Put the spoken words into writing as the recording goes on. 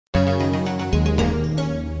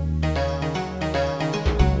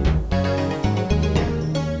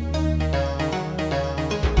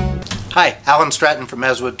Hi, Alan Stratton from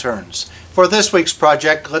Woodturning. For this week's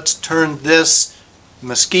project, let's turn this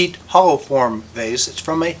Mesquite hollow form vase. It's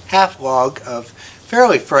from a half log of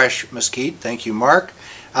fairly fresh mesquite, thank you Mark,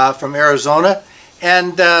 from Arizona.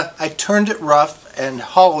 And I turned it rough and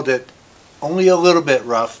hollowed it only a little bit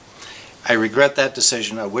rough. I regret that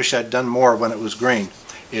decision. I wish I'd done more when it was green.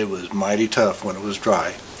 It was mighty tough when it was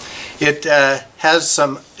dry. It has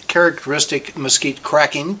some characteristic mesquite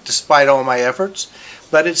cracking despite all my efforts,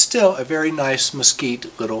 but it's still a very nice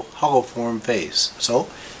mesquite little hollow form vase. So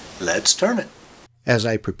let's turn it. As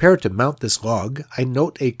I prepare to mount this log, I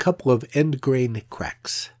note a couple of end grain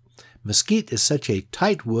cracks. Mesquite is such a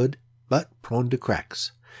tight wood, but prone to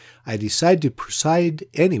cracks. I decide to proceed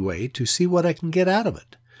anyway to see what I can get out of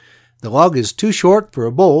it. The log is too short for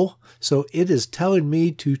a bowl, so it is telling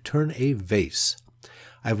me to turn a vase.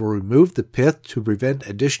 I will remove the pith to prevent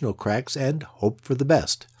additional cracks and hope for the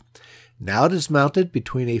best. Now it is mounted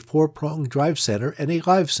between a 4-prong drive center and a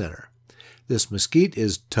live center. This mesquite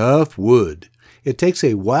is tough wood. It takes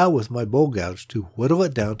a while with my bowl gouge to whittle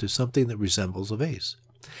it down to something that resembles a vase.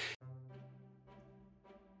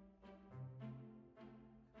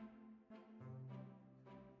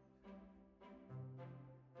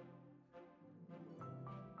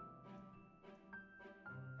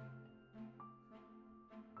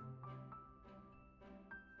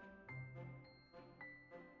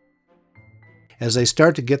 As I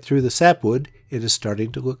start to get through the sapwood, it is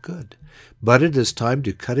starting to look good. But it is time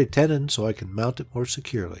to cut a tenon so I can mount it more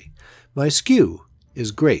securely. My skew is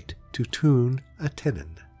great to tune a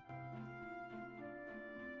tenon.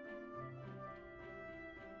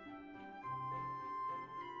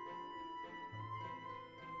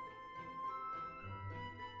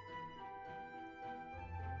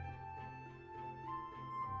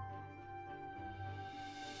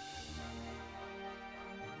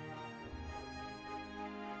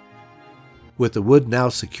 With the wood now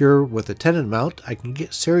secure with a tenon mount, I can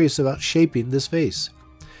get serious about shaping this vase.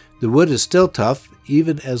 The wood is still tough,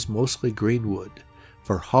 even as mostly green wood.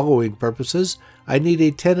 For hollowing purposes, I need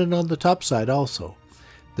a tenon on the top side also.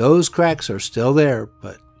 Those cracks are still there,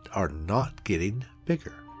 but are not getting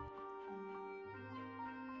bigger.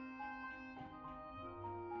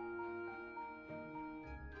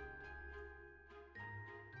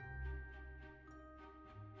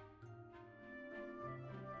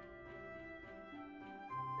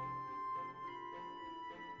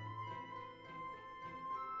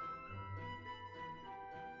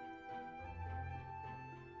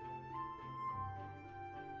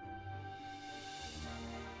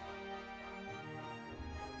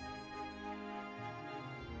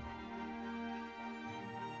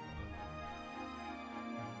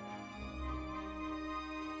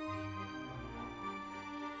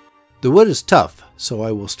 The wood is tough, so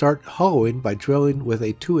I will start hollowing by drilling with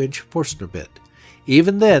a 2-inch Forstner bit.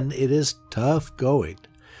 Even then, it is tough going.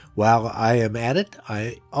 While I am at it,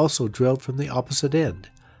 I also drilled from the opposite end,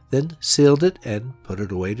 then sealed it and put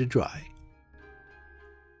it away to dry.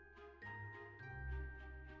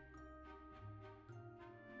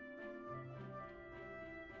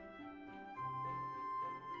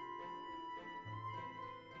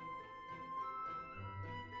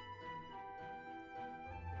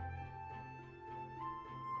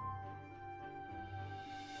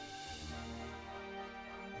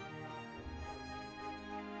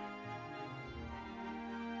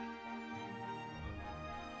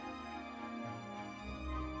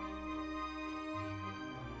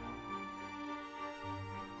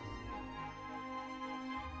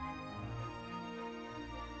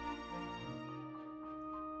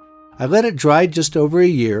 I let it dry just over a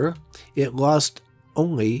year. It lost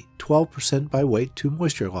only 12% by weight to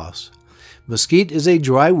moisture loss. Mesquite is a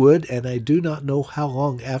dry wood, and I do not know how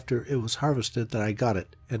long after it was harvested that I got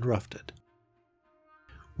it and roughed it.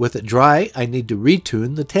 With it dry, I need to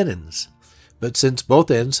retune the tenons. But since both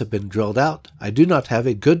ends have been drilled out, I do not have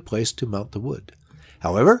a good place to mount the wood.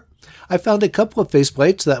 However, I found a couple of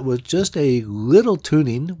faceplates that with just a little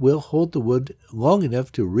tuning will hold the wood long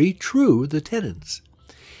enough to retrue the tenons.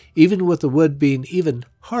 Even with the wood being even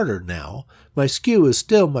harder now, my skew is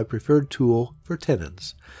still my preferred tool for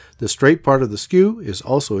tenons. The straight part of the skew is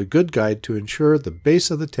also a good guide to ensure the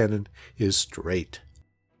base of the tenon is straight.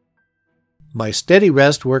 My steady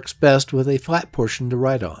rest works best with a flat portion to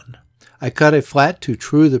ride on. I cut a flat to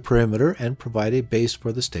true the perimeter and provide a base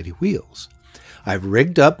for the steady wheels. I've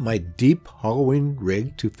rigged up my deep hollowing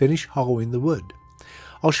rig to finish hollowing the wood.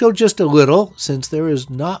 I'll show just a little since there is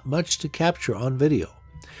not much to capture on video.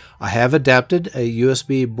 I have adapted a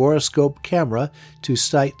USB borescope camera to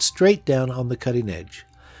sight straight down on the cutting edge.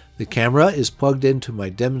 The camera is plugged into my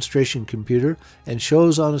demonstration computer and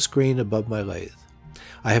shows on a screen above my lathe.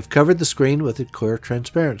 I have covered the screen with a clear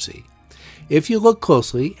transparency. If you look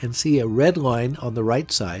closely and see a red line on the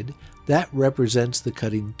right side, that represents the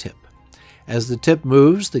cutting tip. As the tip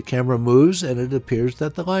moves, the camera moves and it appears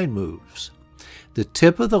that the line moves. The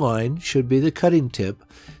tip of the line should be the cutting tip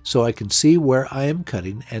so I can see where I am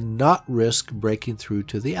cutting and not risk breaking through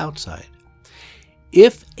to the outside.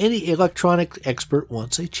 If any electronic expert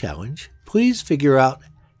wants a challenge, please figure out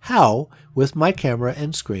how, with my camera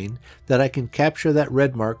and screen, that I can capture that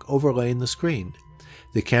red mark overlaying the screen.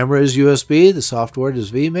 The camera is USB, the software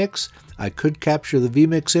is vMix. I could capture the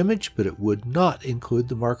vMix image, but it would not include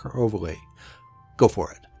the marker overlay. Go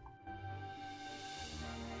for it.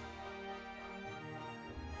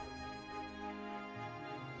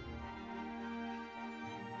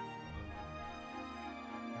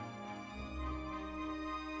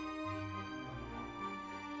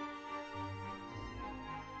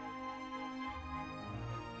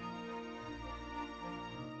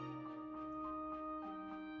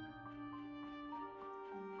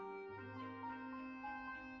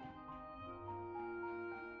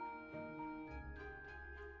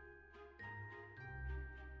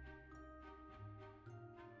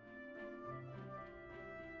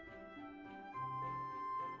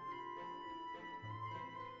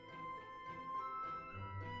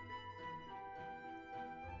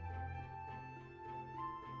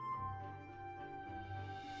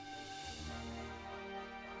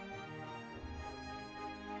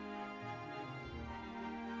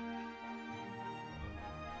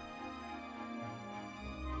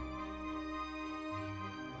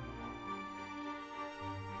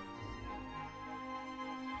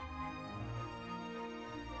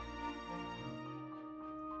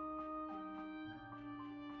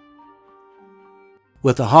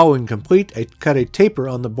 With the hollowing complete, I cut a taper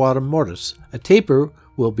on the bottom mortise. A taper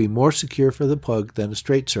will be more secure for the plug than a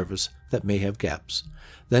straight surface that may have gaps.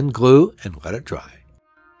 Then glue and let it dry.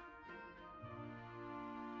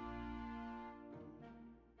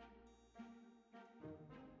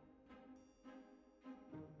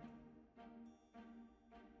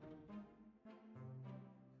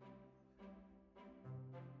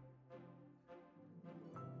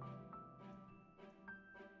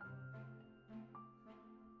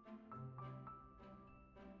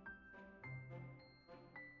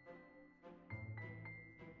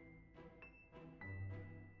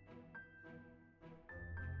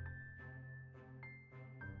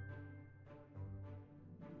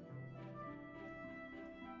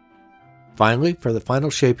 Finally, for the final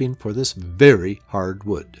shaping for this very hard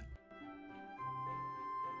wood.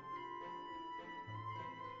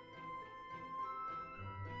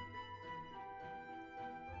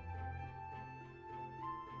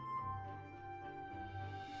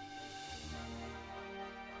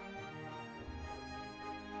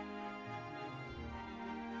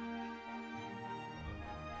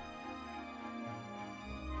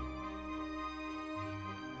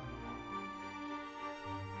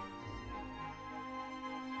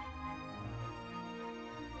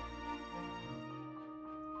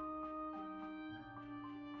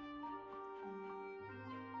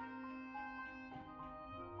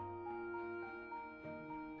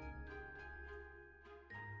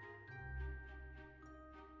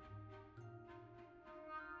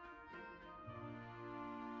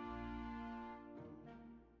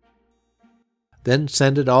 Then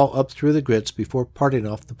sand it all up through the grits before parting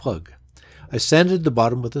off the plug. I sanded the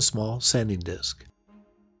bottom with a small sanding disc.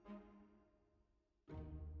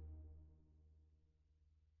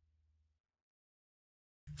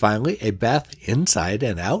 Finally, a bath inside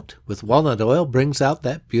and out with walnut oil brings out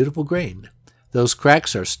that beautiful grain. Those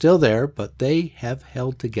cracks are still there, but they have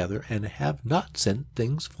held together and have not sent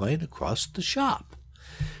things flying across the shop.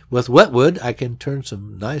 With wet wood, I can turn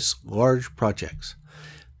some nice large projects.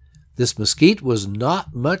 This mesquite was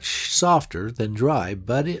not much softer than dry,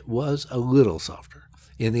 but it was a little softer.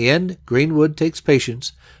 In the end, green wood takes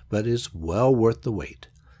patience, but is well worth the wait.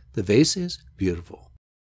 The vase is beautiful.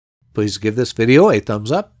 Please give this video a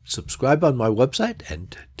thumbs up, subscribe on my website,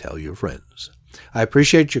 and tell your friends. I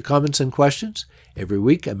appreciate your comments and questions. Every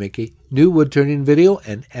week I make a new wood turning video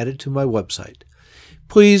and add it to my website.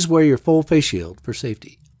 Please wear your full face shield for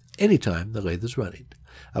safety anytime the lathe is running.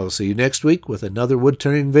 I will see you next week with another wood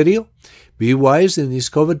turning video. Be wise in these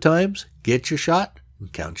COVID times, get your shot,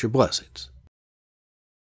 and count your blessings.